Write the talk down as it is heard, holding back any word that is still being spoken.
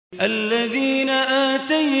الذين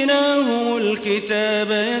آتيناهم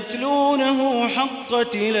الكتاب يتلونه حق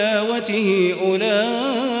تلاوته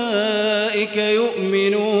أولئك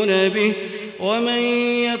يؤمنون به ومن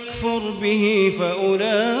يكفر به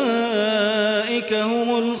فأولئك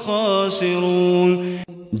هم الخاسرون۔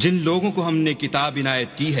 جن لوگوں کو ہم نے کتاب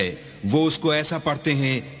عنایت کی ہے وہ اس کو ایسا پڑھتے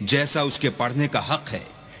ہیں جیسا اس کے پڑھنے کا حق ہے،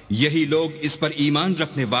 یہی لوگ اس پر ایمان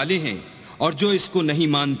رکھنے والے ہیں، اور جو اس کو نہیں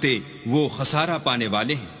مانتے وہ خسارہ پانے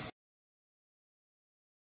والے ہیں۔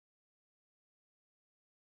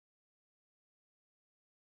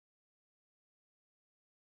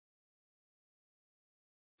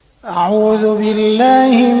 اعوذ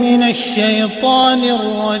باللہ من الشیطان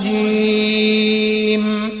الرجیم،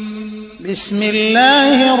 بسم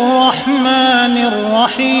اللہ الرحمن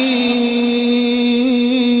الرحیم۔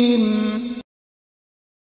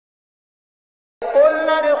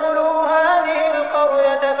 قلنا ادخلوا هذه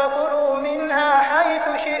القرية فكلوا منها حيث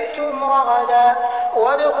شئتم رغدا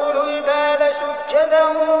وادخلوا الباب سجدا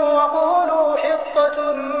وقولوا حطة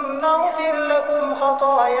نغفر لكم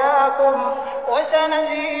خطاياكم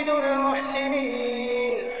وسنزيد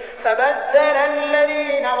المحسنين۔ فبدل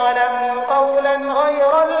الذين ظلموا قولا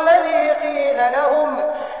غير الذي قيل لهم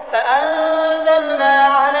فأنزلنا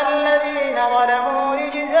على الذين ظلموا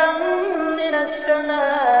رجزا من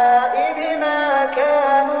السماء بما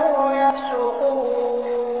كانوا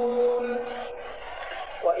يفسقون۔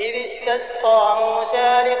 وإذ استسقى موسى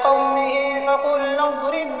لقومه فقلنا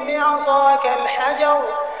اضرب بعصاك الحجر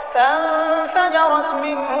فانفجرت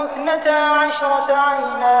منه 12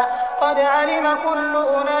 عينا قد علم كل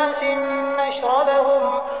أناس مشربهم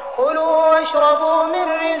كلوا واشربوا من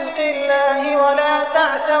رزق الله ولا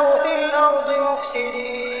تعثوا في الأرض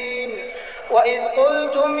مفسدين۔ وإذ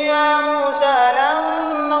قلتم يا موسى لن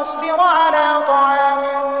نصبر على طعام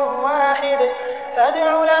واحد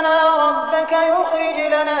فادع لنا ربك يخرج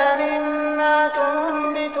لنا مما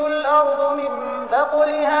تنبت الأرض من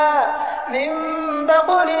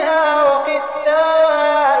بقلها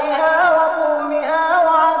وقثائها وفومها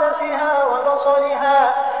وعدسها وبصلها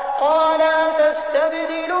قال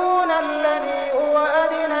أتستبدلون الذي هو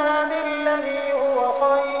أدنى بالذي هو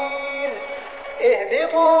خير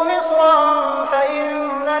اهبطوا مصرا فإن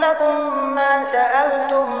لكم ما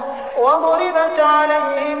سألتم وضربت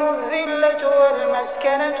عليهم الذلة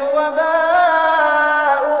والمسكنة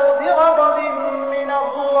وباءوا بغضب من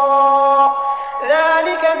الله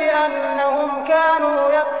ذلك بأنهم كانوا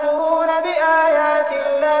يكفرون بآيات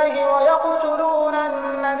الله ويقتلون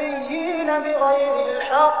النبيين بغير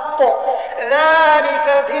الحق ذلك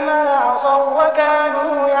بما عصوا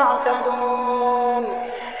وكانوا يعتدون۔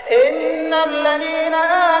 إن الذين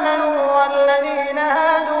آمنوا والذين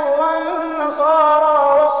هادوا والنصارى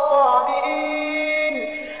والصابئين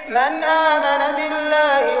من آمن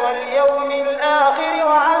بالله واليوم الآخر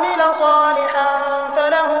وعمل صالحا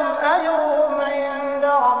فلهم أجرهم عند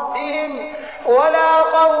ربهم ولا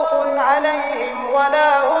خوف عليهم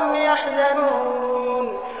ولا هم يحزنون۔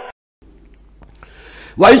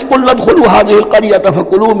 وَإِذْ قُلْنَا ادْخُلُوا هَٰذِهِ الْقَرْيَةَ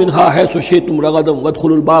فَكُلُوا مِنْهَا حَيْثُ شِئْتُمْ رَغَدًا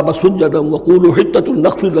وَادْخُلُوا الْبَابَ سُجَّدًا وَقُولُوا حِطَّةٌ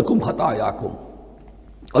نَغْفِرْ لَكُمْ خَطَايَاكُمْ۔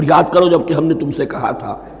 اور یاد کرو جب کہ ہم نے تم سے کہا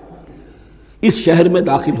تھا اس شہر میں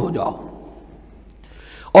داخل ہو جاؤ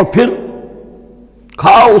اور پھر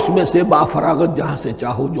کھاؤ اس میں سے بافراغت جہاں سے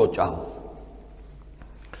چاہو جو چاہو،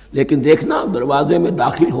 لیکن دیکھنا دروازے میں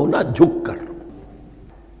داخل ہونا جھک کر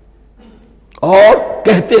اور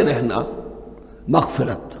کہتے رہنا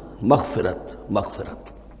مغفرت مغفرت مغفرت،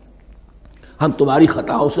 ہم تمہاری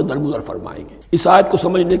خطاؤں سے درگزر فرمائیں گے۔ اس آیت کو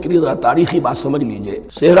سمجھنے کے لیے ذرا تاریخی بات سمجھ لیجئے۔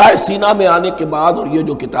 صحرائے سینا میں آنے کے بعد اور یہ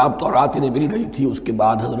جو کتاب تورات انہیں مل گئی تھی، اس کے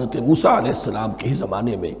بعد حضرت موسیٰ علیہ السلام کے ہی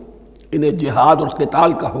زمانے میں انہیں جہاد اور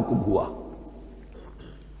قتال کا حکم ہوا۔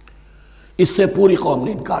 اس سے پوری قوم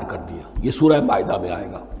نے انکار کر دیا، یہ سورہ مائدہ میں آئے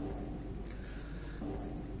گا۔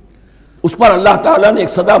 اس پر اللہ تعالیٰ نے ایک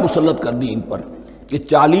سزا مسلط کر دی ان پر کہ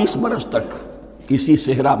 40 برس تک اسی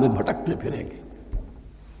صحرا میں بھٹکتے پھریں گے۔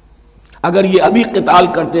 اگر یہ ابھی قتال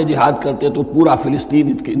کرتے جہاد کرتے تو پورا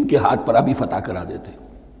فلسطین ان کے ہاتھ پر ابھی فتح کرا دیتے،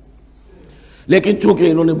 لیکن چونکہ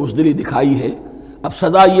انہوں نے بزدلی دکھائی ہے، اب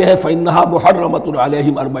سزا یہ ہے فَإِنَّهَا مُحَرَّمَةٌ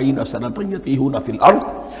عَلَيْهِمْ 40 سَنَةً يَتِيهُونَ فِي الْأَرْضِ،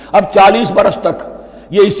 اب 40 برس تک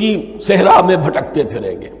یہ اسی صحرا میں بھٹکتے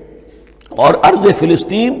پھریں گے، اور ارض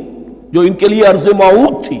فلسطین جو ان کے لیے ارض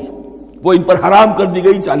موعود تھی وہ ان پر حرام کر دی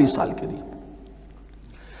گئی 40 سال کے لیے۔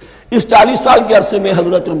 اس 40 سال کے عرصے میں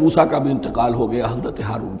حضرت موسیٰ کا بھی انتقال ہو گیا، حضرت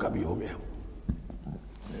ہارون کا بھی ہو گیا،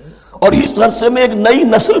 اور اس عرصے میں ایک نئی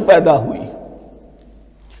نسل پیدا ہوئی۔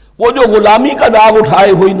 وہ جو غلامی کا داغ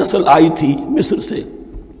اٹھائے ہوئی نسل آئی تھی مصر سے،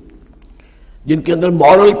 جن کے اندر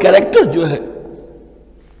مورل کیریکٹر جو ہے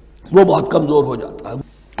وہ بہت کمزور ہو جاتا ہے،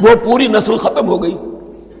 وہ پوری نسل ختم ہو گئی۔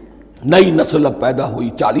 نئی نسل اب پیدا ہوئی،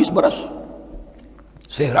 40 برس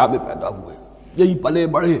صحرا میں پیدا ہوئے، یہی پلے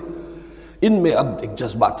بڑھے، ان میں اب ایک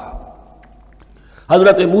جذبہ تھا۔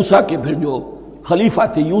 حضرت موسیٰ کے پھر جو خلیفہ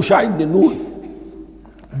تھے یوشع ابن نون،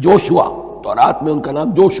 جوشوا، تورات میں ان کا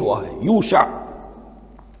نام جوشوا ہے، یوشع،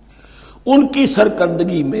 ان کی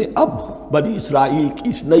سرکردگی میں اب بنی اسرائیل کی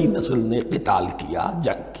اس نئی نسل نے قتال کیا،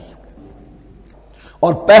 جنگ کی،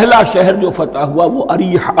 اور پہلا شہر جو فتح ہوا وہ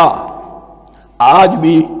اریحا، آج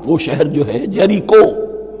بھی وہ شہر جو ہے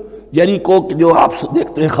جیریکو جو آپ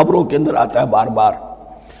دیکھتے ہیں خبروں کے اندر آتا ہے بار بار،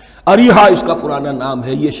 اریحا اس کا پرانا نام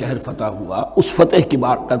ہے، یہ شہر فتح ہوا، اس فتح کی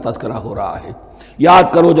بات کا تذکرہ ہو رہا ہے۔ یاد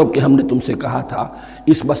کرو جب کہ ہم نے تم سے کہا تھا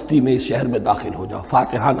اس بستی میں، اس شہر میں داخل ہو جاؤ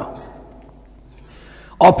فاتحانہ،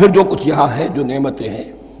 اور پھر جو کچھ یہاں ہے، جو نعمتیں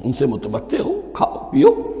ہیں ان سے متمتع ہو، کھاؤ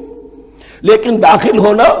پیو، لیکن داخل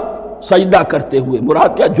ہونا سجدہ کرتے ہوئے،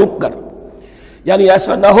 مراد کیا؟ جھک کر، یعنی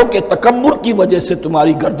ایسا نہ ہو کہ تکبر کی وجہ سے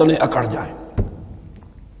تمہاری گردنیں اکڑ جائیں،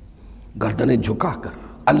 گردنیں جھکا کر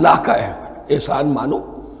اللہ کا احسان مانو،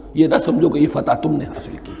 یہ نہ سمجھو کہ یہ فتح تم نے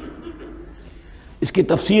حاصل کی۔ اس کی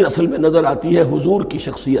تفسیر اصل میں نظر آتی ہے حضور کی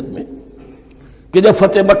شخصیت میں، کہ جب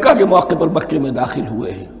فتح مکہ کے موقع پر مکے میں داخل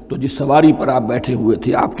ہوئے ہیں تو جس سواری پر آپ بیٹھے ہوئے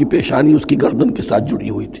تھے، آپ کی پیشانی اس کی گردن کے ساتھ جڑی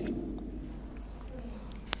ہوئی تھی۔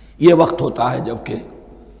 یہ وقت ہوتا ہے جب کہ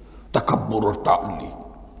تکبر اور تعلی،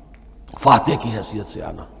 فاتح کی حیثیت سے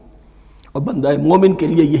آنا، اور بندہ مومن کے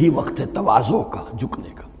لیے یہی وقت ہے تواضع کا،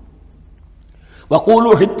 جھکنے کا۔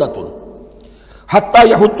 وَقُولُوا حِطَّةٌ، حتیٰ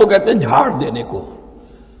یہود تو کہتے ہیں جھاڑ دینے کو،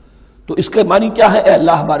 تو اس کے معنی کیا ہے؟ اے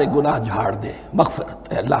اللہ ہمارے گناہ جھاڑ دے،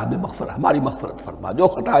 مغفرت، اے اللہ ہمیں مغفرت، ہماری مغفرت فرما، جو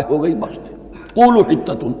خطائیں ہو گئی بخش دے۔ قولوا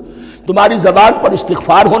حِطَّةٌ، تمہاری زبان پر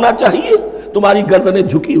استغفار ہونا چاہیے، تمہاری گردنیں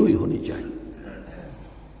جھکی ہوئی ہونی چاہیے۔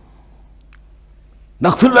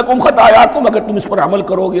 نغفر لکم خطایاکم، اگر تم اس پر عمل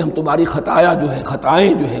کرو گے ہم تمہاری خطایا جو ہے،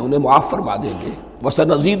 خطائیں جو ہیں انہیں معاف فرما دیں گے۔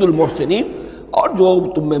 وسنزید المحسنین، اور جو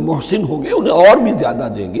تم میں محسن ہوں گے انہیں اور بھی زیادہ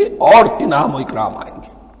دیں گے، اور انعام و اکرام آئیں گے۔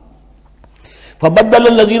 فبدل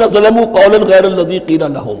الذین ظلموا قولا غیر الذی قیل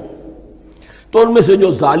لہم، تو ان میں سے جو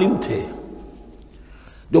ظالم تھے،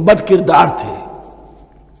 جو بد کردار تھے،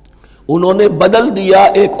 انہوں نے بدل دیا،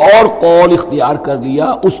 ایک اور قول اختیار کر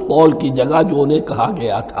لیا اس قول کی جگہ جو انہیں کہا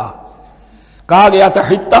گیا تھا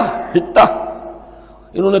حتہ حتہ،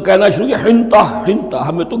 انہوں نے کہنا شروع کیا ہنتا ہنتا،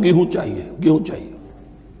 ہمیں تو گیہوں چاہیے۔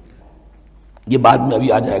 یہ بعد میں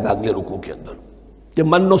ابھی آ جائے گا اگلے رکوع کے اندر، کہ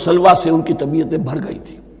من و سلوہ سے ان کی طبیعتیں بھر گئی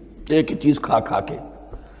تھی ایک ہی چیز کھا کھا کے۔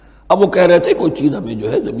 اب وہ کہہ رہے تھے کوئی چیز ہمیں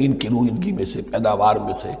جو ہے زمین کی روئندگی میں سے، پیداوار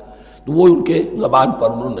میں سے، تو وہ ان کے زبان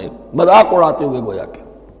پر انہوں نے مذاق اڑاتے ہوئے گویا کہ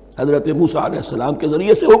حضرت موسیٰ علیہ السلام کے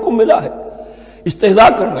ذریعے سے حکم ملا ہے، استہزاء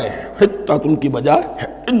کر رہے ہیں، حتۃ کی بجائے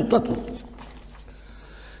حنتۃ۔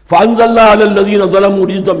 فَأَنزَلْنَا عَلَى الَّذِينَ ظَلَمُوا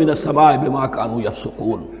رِجْزًا مِنَ السَّمَاءِ بِمَا كَانُوا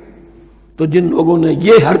يَفْسُقُونَ، تو جن لوگوں نے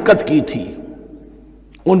یہ حرکت کی تھی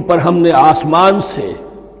ان پر ہم نے آسمان سے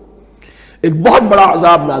ایک بہت بڑا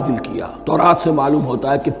عذاب نازل کیا۔ تورات سے معلوم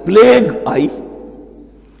ہوتا ہے کہ پلیگ آئی،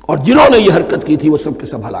 اور جنہوں نے یہ حرکت کی تھی وہ سب کے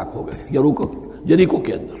سب ہلاک ہو گئے جریکو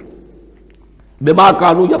کے اندر، بما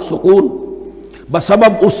كانوا يفسقون،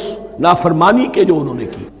 بسبب اس نافرمانی کے جو انہوں نے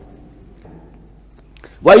کی۔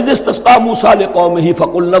 وَإِذِ اسْتَسْقَىٰ مُوسَىٰ لِقَوْمِهِ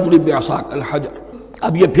فَقُلْنَا اضْرِب بِّعَصَاكَ الْحَجَرَ،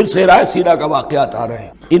 اب یہ پھر صحرا سینا کا واقعات آ رہے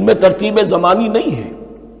ہیں، ان میں ترتیب زمانی نہیں ہے،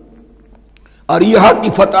 اور یہاں کی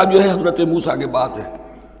فتح جو ہے حضرت موسیٰ کے بعد ہے،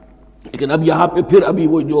 لیکن اب یہاں پہ پھر ابھی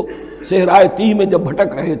وہ جو صحرائے تیہ میں جب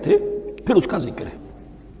بھٹک رہے تھے پھر اس کا ذکر ہے۔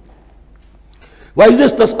 وَإِذِ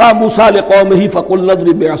اسْتَسْقَىٰ مُوسَىٰ لِقَوْمِهِ فَقُلْنَا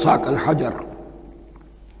اضْرِب بِّعَصَاكَ الْحَجَرَ،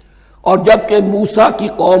 اور جب کہ موسیٰ کی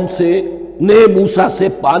قوم نے موسیٰ سے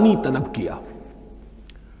پانی طلب کیا،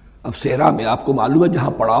 اب صحرا میں آپ کو معلوم ہے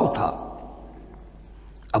جہاں پڑاؤ تھا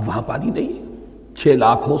اب وہاں پانی نہیں ہے، 6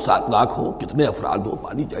 لاکھ ہو 7 لاکھ ہو، کتنے افراد ہو،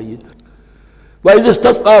 پانی چاہیے۔ وَإِذِ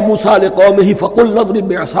اسْتَسْقَىٰ مُوسَىٰ لِقَوْمِهِ فَقُلْنَا اضْرِب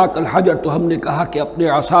بِّعَصَاكَ الْحَجَرَ، تو ہم نے کہا کہ اپنے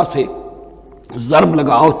عصا سے ضرب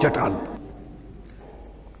لگاؤ چٹان پر،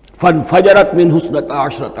 فَانْفَجَرَتْ مِنْهُ اثْنَتَا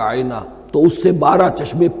عَشْرَةَ عَيْنًا، تو اس سے 12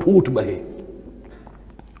 چشمے پھوٹ بہے۔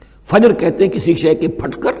 فجر کہتے ہیں کسی شے کے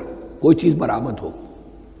پھٹ کر کوئی چیز برآمد ہو۔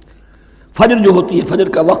 فجر جو ہوتی ہے، فجر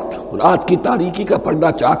کا وقت، رات کی تاریکی کا پردہ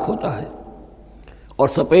چاک ہوتا ہے اور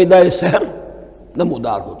سپیدہ سحر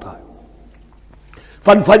نمودار ہوتا ہے۔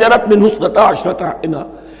 فَانْفَجَرَتْ مِنْهُ اثْنَتَا عَشْرَةَ عَيْنًا،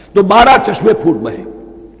 تو 12 چشمے پھوٹ بہے۔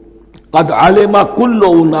 قَدْ عَلِمَ كُلُّ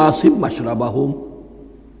أُنَاسٍ مَشْرَبَهُمْ،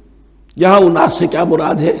 یہاں اناس سے کیا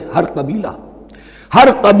مراد ہے؟ ہر قبیلہ، ہر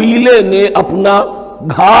قبیلے نے اپنا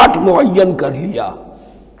گھاٹ معین کر لیا۔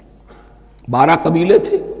 12 قبیلے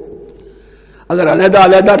تھے، اگر علیحدہ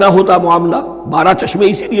علیحدہ نہ ہوتا معاملہ، 12 چشمے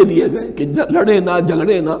اسی لیے دیے گئے کہ لڑے نہ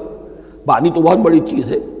جھگڑے نہ، پانی تو بہت بڑی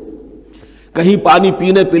چیز ہے، کہیں پانی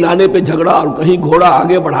پینے پلانے پہ جھگڑا اور کہیں گھوڑا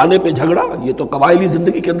آگے بڑھانے پہ جھگڑا، یہ تو قبائلی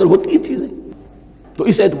زندگی کے اندر ہوتی ہیں چیزیں۔ تو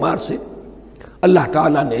اس اعتبار سے اللہ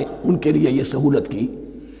تعالیٰ نے ان کے لیے یہ سہولت کی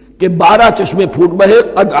کہ 12 چشمے پھوٹ بہے،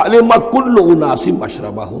 قد علم کل اناس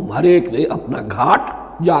مشربہم، ہر ایک نے اپنا گھاٹ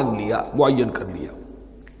جان لیا، معین کر لیا۔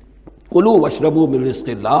 کلوا واشربوا من رزق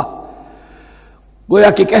اللہ، گویا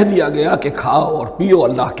کہ کہہ دیا گیا کہ کھاؤ اور پیو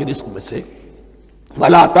اللہ کے رزق میں سے،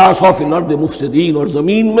 ولا تعثوا فی الارض مفسدین، اور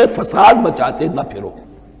زمین میں فساد مچاتے نہ پھرو۔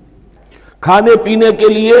 کھانے پینے کے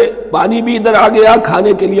لیے پانی بھی ادھر آ گیا،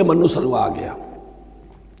 کھانے کے لیے من و سلوہ آ گیا۔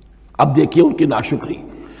 اب دیکھیے ان کی ناشکری۔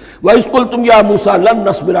 وَإِذْ قُلْتُمْ يَا مُوسَىٰ لَن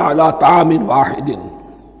نَّصْبِرَ عَلَىٰ طَعَامٍ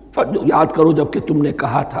وَاحِدٍ، یاد کرو جب کہ تم نے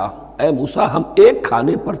کہا تھا اے موسیٰ ہم ایک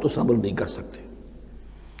کھانے پر تو صبر نہیں کر سکتے،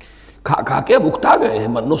 کھا کھا کے بکتا گئے ہیں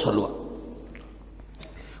من و سلوہ۔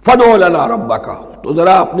 فَادْعُ لَنَا رَبَّكَ، تو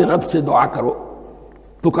ذرا اپنے رب سے دعا کرو،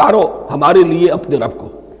 پکارو ہمارے لیے اپنے رب کو۔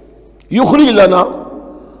 یخرج لنا،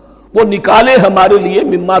 وہ نکالے ہمارے لیے،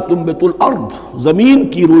 مما تنبت الارض، زمین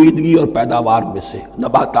کی روئیدگی اور پیداوار میں سے،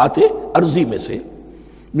 نباتات ارضی میں سے،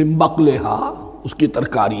 من بقلہا، اس کی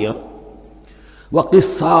ترکاریاں،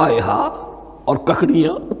 وقصائہا، اور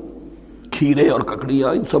ککڑیاں، کھیرے اور ککڑیاں،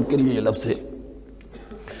 ان سب کے لیے یہ لفظ ہے۔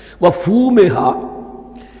 وفومہا،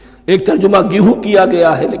 ایک ترجمہ گیہوں کیا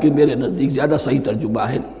گیا ہے لیکن میرے نزدیک زیادہ صحیح ترجمہ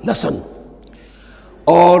ہے لہسن،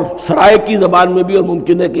 اور سرائے کی زبان میں بھی اور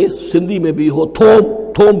ممکن ہے کہ سندھی میں بھی ہو تھوم،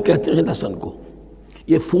 تھوم کہتے ہیں لہسن کو،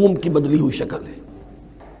 یہ فوم کی بدلی ہوئی شکل ہے،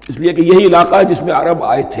 اس لیے کہ یہی علاقہ ہے جس میں عرب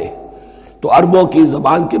آئے تھے، تو عربوں کی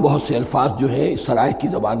زبان کے بہت سے الفاظ جو ہیں سرائے کی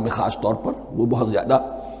زبان میں خاص طور پر وہ بہت زیادہ،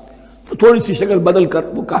 تو تھوڑی سی شکل بدل کر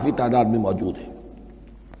وہ کافی تعداد میں موجود ہے۔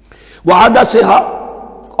 وعدسہا،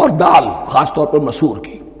 اور دال خاص طور پر مسور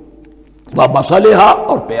کی، وبصلہا،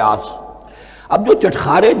 اور پیاز۔ اب جو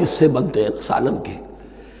چٹخارے جس سے بنتے ہیں سالن کے،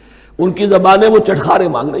 ان کی زبانیں وہ چٹخارے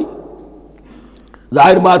مانگ رہی۔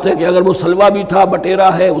 ظاہر بات ہے کہ اگر وہ سلوا بھی تھا،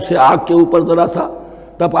 بٹیرا ہے، اسے آگ کے اوپر ذرا سا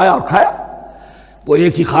تپایا اور کھایا، وہ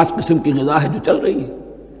ایک ہی خاص قسم کی غذا ہے جو چل رہی ہے۔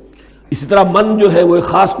 اسی طرح من جو ہے وہ ایک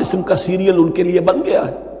خاص قسم کا سیریل ان کے لیے بن گیا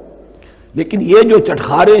ہے۔ لیکن یہ جو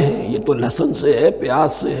چٹخارے ہیں یہ تو لہسن سے ہے،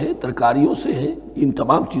 پیاز سے ہے، ترکاریوں سے ہے، ان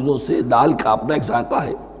تمام چیزوں سے، دال کا اپنا ایک ذائقہ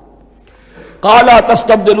ہے۔ قَالَ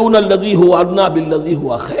تَسْتَبْدِلُونَ الَّذِي هُوَ أَدْنَىٰ بِالَّذِي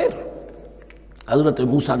هُوَ خَيْرٌ، حضرت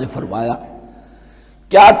موسیٰ نے فرمایا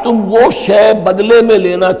کیا تم وہ شے بدلے میں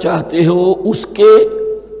لینا چاہتے ہو اس کے،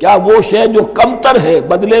 کیا وہ شے جو کمتر ہے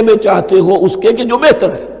بدلے میں چاہتے ہو اس کے کہ جو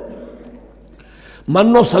بہتر ہے؟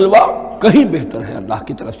 من و سلوہ کہیں بہتر ہے اللہ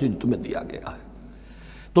کی طرف سے جو تمہیں دیا گیا ہے،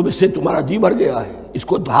 تم اس سے تمہارا جی بھر گیا ہے، اس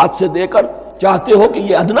کو ہاتھ سے دے کر چاہتے ہو کہ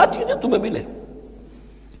یہ ادنا چیزیں تمہیں ملے۔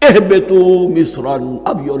 اہبطوا مصرا،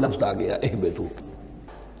 اب یہ لفظ آ گیا اہبطوا۔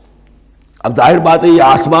 اب ظاہر بات ہے یہ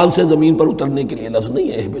آسمان سے زمین پر اترنے کے لیے لفظ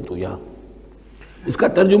نہیں ہے اہبطوا، یہاں اس کا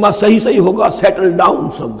ترجمہ صحیح ہوگا سیٹل ڈاؤن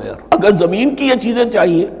سم ویئر۔ اگر زمین کی یہ چیزیں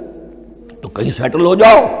چاہیے تو کہیں سیٹل ہو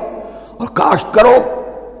جاؤ اور کاشت کرو،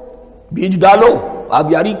 بیج ڈالو،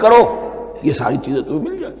 آبیاری کرو، یہ ساری چیزیں تمہیں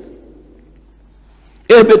مل جائیں۔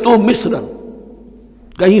 اہبطوا مصرا،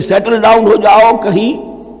 کہیں سیٹل ڈاؤن ہو جاؤ، کہیں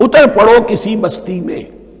اتر پڑو کسی بستی میں،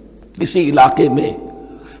 کسی علاقے میں۔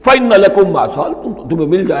 فَإِنَّ لَكُمْ مَا سَأَلْتُمْ، تمہیں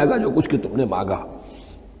مل جائے گا جو کچھ کہ تم نے مانگا۔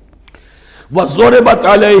 وَضُرِبَتْ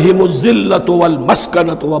عَلَيْهِمُ الذِّلَّةُ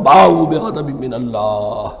وَالْمَسْكَنَةُ وَبَاءُوا بِغَضَبٍ مِّنَ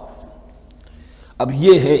اللَّهِ، اب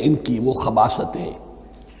یہ ہے ان کی وہ خباثتیں،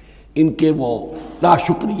 ان کے وہ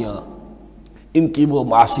ناشکریاں، ان کی وہ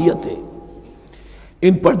معصیتیں،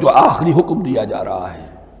 ان پر جو آخری حکم دیا جا رہا ہے،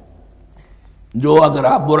 جو اگر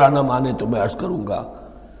آپ برا نہ مانیں تو میں عرض کروں گا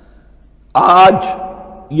آج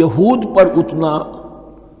یہود پر اتنا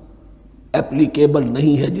اپلیکیبل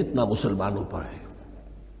نہیں ہے جتنا مسلمانوں پر ہے۔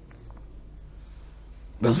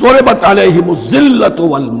 ضربت علیہم الذلۃ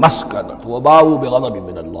والمسکنۃ وباؤوا بغضب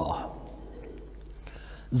من اللہ،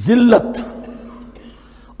 ذلت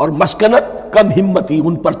اور مسکنت، کم ہمتی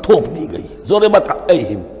ان پر تھوپ دی گئی۔ ضربت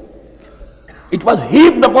علیہم، it was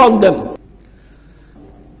heaped upon them،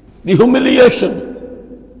 the humiliation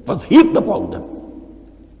was heaped upon them۔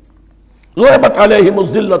 ضربت علیہم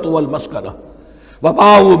الذلۃ والمسکنۃ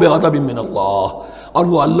وباؤوا بغضب من اللہ، اور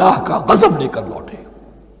وہ اللہ کا غضب لے کر لوٹے۔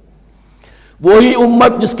 وہی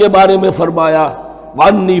امت جس کے بارے میں فرمایا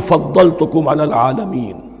وَأَنِّي فَضَّلْتُكُمْ عَلَى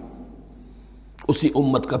الْعَالَمِينَ، اسی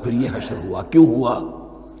امت کا پھر یہ حشر ہوا۔ کیوں ہوا؟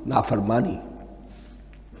 نافرمانی۔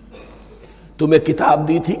 تمہیں کتاب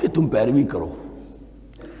دی تھی کہ تم پیروی کرو،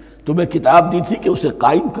 تمہیں کتاب دی تھی کہ اسے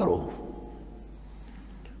قائم کرو۔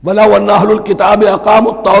 وَلَوْ أَنَّ أَهْلَ الْكِتَابِ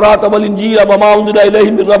أَقَامُوا التَّوْرَاةَ وَالْإِنْجِيلَ وَمَا أُنزِلَ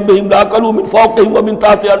إِلَيْهِمْ مِنْ رَبِّهِمْ لَأَكَلُوا مِنْ فَوْقِهِمْ وَمِنْ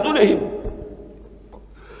تَحْتِ أَرْجُلِهِمْ،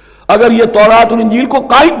 اگر یہ تورات اور انجیل کو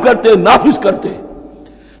قائم کرتے، نافذ کرتے،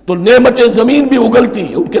 تو نعمتیں زمین بھی اگلتی،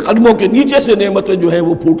 ان کے قدموں کے نیچے سے نعمتیں جو ہیں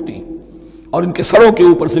وہ پھوٹتی، اور ان کے سروں کے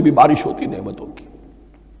اوپر سے بھی بارش ہوتی نعمتوں کی۔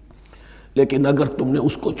 لیکن اگر تم نے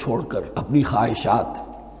اس کو چھوڑ کر اپنی خواہشات،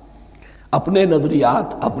 اپنے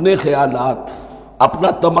نظریات، اپنے خیالات، اپنا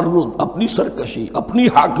تمرد، اپنی سرکشی، اپنی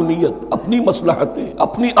حاکمیت، اپنی مصلحتیں،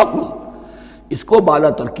 اپنی عقل، اس کو بالا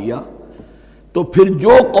تر کیا، تو پھر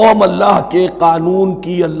جو قوم اللہ کے قانون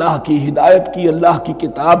کی، اللہ کی ہدایت کی، اللہ کی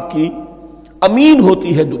کتاب کی امین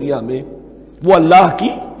ہوتی ہے دنیا میں، وہ اللہ کی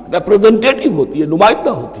ریپرزنٹیٹو ہوتی ہے، نمائندہ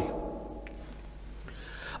ہوتی ہے۔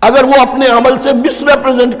 اگر وہ اپنے عمل سے مس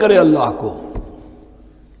ریپرزنٹ کرے اللہ کو،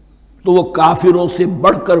 تو وہ کافروں سے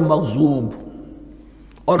بڑھ کر مغضوب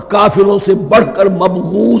اور کافروں سے بڑھ کر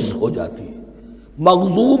مبغوض ہو جاتی ہے،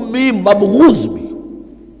 مغضوب بھی مبغوض بھی۔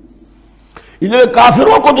 اس لیے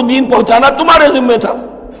کافروں کو تو دین پہنچانا تمہارے ذمہ تھا،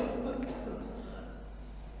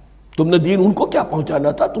 تم نے دین ان کو کیا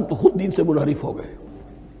پہنچانا تھا، تم تو خود دین سے منحرف ہو گئے۔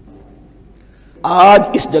 آج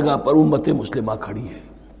اس جگہ پر امت مسلمہ کھڑی ہے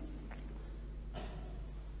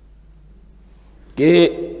کہ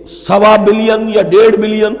 1.25 بلین یا 1.5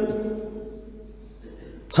 بلین،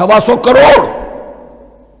 125 کروڑ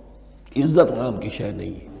عزت نام کی شے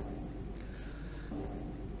نہیں ہے،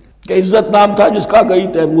 کہ عزت نام تھا جس کا گئی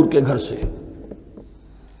تیمور کے گھر سے،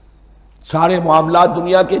 سارے معاملات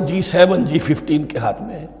دنیا کے G7 G15 کے ہاتھ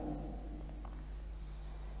میں ہیں،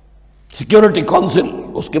 سیکیورٹی کونسل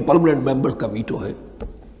اس کے پرماننٹ ممبر کا ویٹو ہے،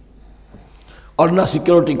 اور نہ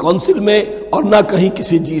سیکیورٹی کونسل میں اور نہ کہیں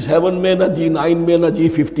کسی G7 میں، نہ G9 میں، نہ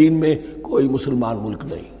G15 میں کوئی مسلمان ملک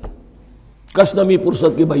نہیں۔ کس نمی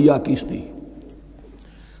پرست کی بھیا کیستی،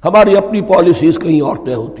 ہماری اپنی پالیسیز کہیں اور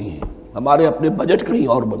طے ہوتی ہیں، ہمارے اپنے بجٹ کہیں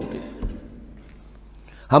اور بنتے ہیں،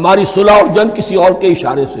 ہماری صلح اور جنگ کسی اور کے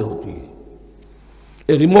اشارے سے ہوتی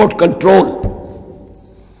ہے، ریموٹ کنٹرول،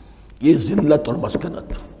 یہ ذلت اور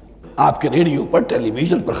مسکنت۔ آپ کے ریڈیو پر، ٹیلی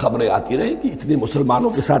ویژن پر خبریں آتی رہیں کہ اتنی مسلمانوں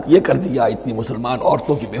کے ساتھ یہ کر دیا، اتنی مسلمان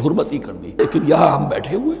عورتوں کی بے حرمتی کر دی، لیکن یہاں ہم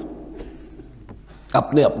بیٹھے ہوئے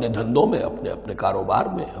اپنے اپنے دھندوں میں، اپنے اپنے کاروبار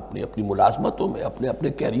میں، اپنی اپنی ملازمتوں میں، اپنے اپنے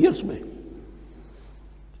کیریئرز میں،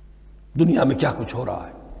 دنیا میں کیا کچھ ہو رہا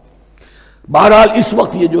ہے۔ بہرحال اس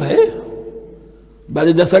وقت یہ جو ہے، میں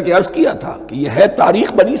نے جیسا کہ عرض کیا تھا کہ یہ ہے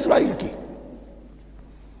تاریخ بنی اسرائیل کی،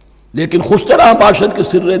 لیکن خوش طرح باشد کے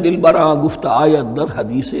سر دل براں، گفت آیت در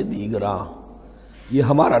حدیث دیگراں، یہ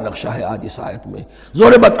ہمارا نقشہ ہے آج اس آیت میں۔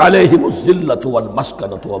 ضربت علیہم الذلۃ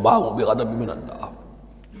والمسکنۃ وباءوا بغضب من اللہ،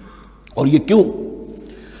 اور یہ کیوں؟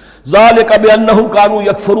 ذالک بانہم کانوا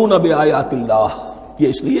یکفرون بآیات اللہ، یہ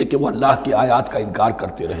اس لیے کہ وہ اللہ کی آیات کا انکار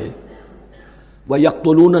کرتے رہے،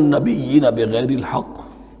 وَيَقْتُلُونَ النَّبِيِّينَ بِغَيْرِ الْحَقِّ،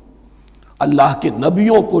 اللہ کے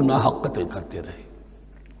نبیوں کو ناحق قتل کرتے رہے۔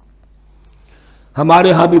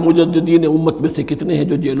 ہمارے ہاں بھی مجددین امت میں سے کتنے ہیں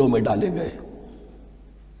جو جیلوں میں ڈالے گئے،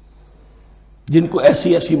 جن کو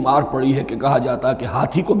ایسی ایسی مار پڑی ہے کہ کہا جاتا ہے کہ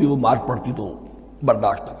ہاتھی کو بھی وہ مار پڑتی تو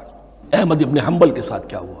برداشت نہ کرتا۔ احمد ابن حنبل کے ساتھ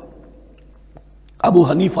کیا ہوا؟ ابو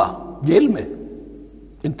حنیفہ جیل میں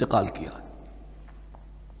انتقال کیا،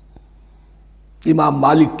 امام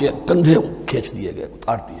مالک کے کندھے کھینچ دیے گئے،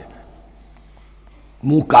 اتار دیے گئے،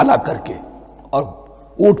 منہ کالا کر کے اور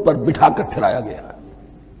اونٹ پر بٹھا کر پھرایا گیا۔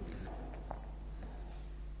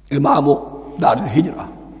 امام دار الہجرہ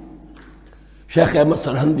شیخ احمد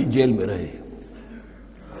سرہندی جیل میں رہے،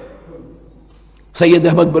 سید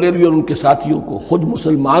احمد بریلوی اور ان کے ساتھیوں کو خود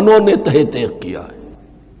مسلمانوں نے تہہ تیغ کیا ہے۔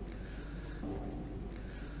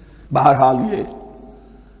 بہرحال یہ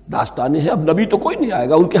داستانیں ہیں، اب نبی تو کوئی نہیں آئے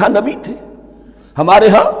گا، ان کے ہاں نبی تھے، ہمارے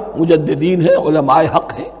ہاں مجددین ہیں، علماء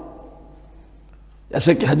حق ہیں،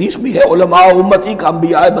 جیسے کہ حدیث بھی ہے علماء امتی کا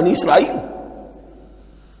انبیاء بنی اسرائیل،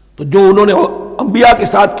 تو جو انہوں نے انبیاء کے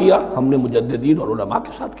ساتھ کیا ہم نے مجددین اور علماء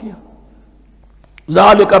کے ساتھ کیا۔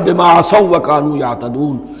 ذالک بما عصوا وکانوا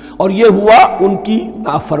یعتدون، اور یہ ہوا ان کی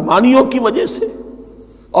نافرمانیوں کی وجہ سے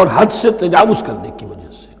اور حد سے تجاوز کرنے کی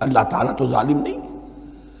وجہ سے۔ اللہ تعالیٰ تو ظالم نہیں،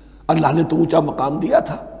 اللہ نے تو اونچا مقام دیا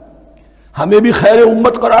تھا، ہمیں بھی خیر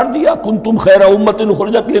امت قرار دیا، کنتم خیر امت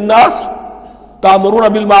اخرجت للناس تأمرون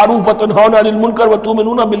بالمعروف وتنہون عن المنکر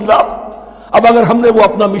وتؤمنون باللہ۔ اب اگر ہم نے وہ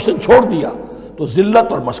اپنا مشن چھوڑ دیا تو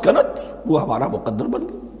ذلت اور مسکنت وہ ہمارا مقدر بن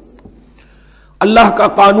گیا۔ اللہ کا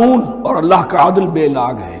قانون اور اللہ کا عدل بے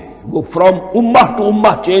لاگ ہے، وہ فرام امہ ٹو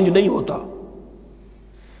امہ چینج نہیں ہوتا۔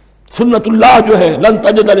 سنت اللہ جو ہے لن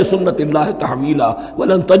تجد لسنت اللہ تحویلا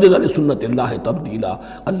ولن تجد لسنت اللہ تبدیلا،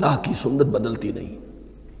 اللہ کی سنت بدلتی نہیں۔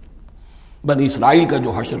 بنی اسرائیل کا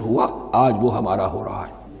جو حشر ہوا آج وہ ہمارا ہو رہا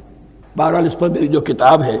ہے۔ بہرحال اس پر میری جو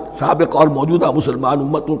کتاب ہے سابق اور موجودہ مسلمان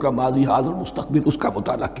امتوں کا ماضی حال اور مستقبل، اس کا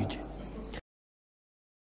مطالعہ کیجیے۔